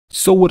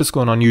So what is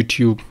going on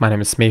YouTube? My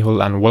name is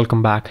Mehul and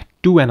welcome back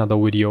to another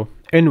video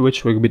in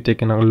which we'll be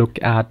taking a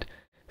look at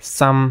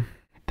some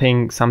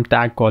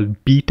tag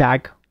called B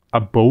tag,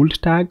 a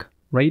bold tag,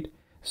 right?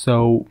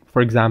 So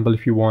for example,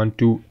 if you want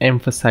to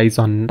emphasize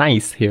on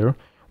nice here,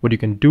 what you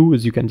can do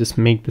is you can just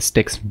make this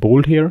text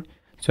bold here.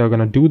 So we're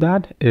gonna do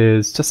that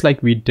is just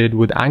like we did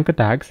with anchor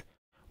tags,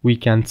 we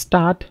can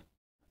start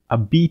a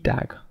B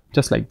tag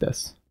just like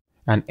this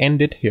and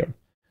end it here.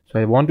 So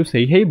I want to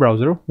say, hey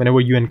browser,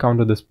 whenever you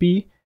encounter this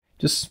B,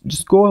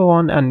 just go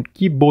on and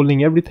keep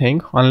bolding everything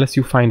unless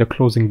you find a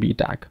closing B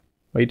tag,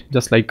 right?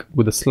 Just like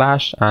with a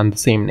slash and the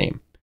same name,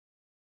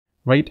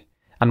 right?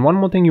 And one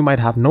more thing you might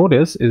have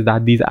noticed is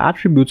that these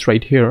attributes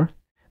right here,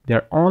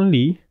 they're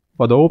only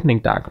for the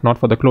opening tag, not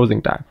for the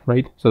closing tag,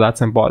 right? So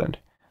that's important.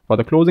 For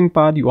the closing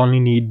part, you only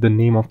need the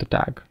name of the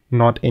tag,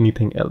 not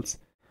anything else.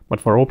 But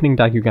for opening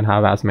tag, you can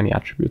have as many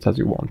attributes as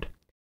you want.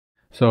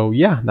 So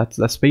yeah,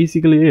 that's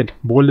basically it.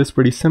 Bold is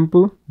pretty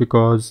simple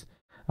because,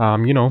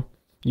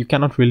 you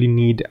cannot really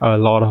need a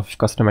lot of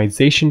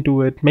customization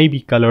to it, maybe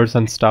colors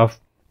and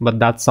stuff, but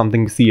that's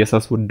something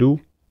CSS would do,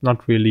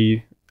 not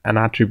really an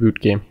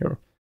attribute game here.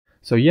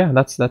 So yeah,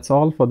 that's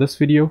all for this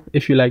video.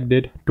 If you liked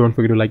it, don't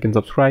forget to like and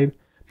subscribe.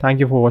 Thank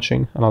you for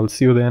watching, and I'll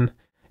see you then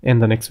in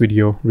the next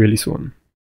video really soon.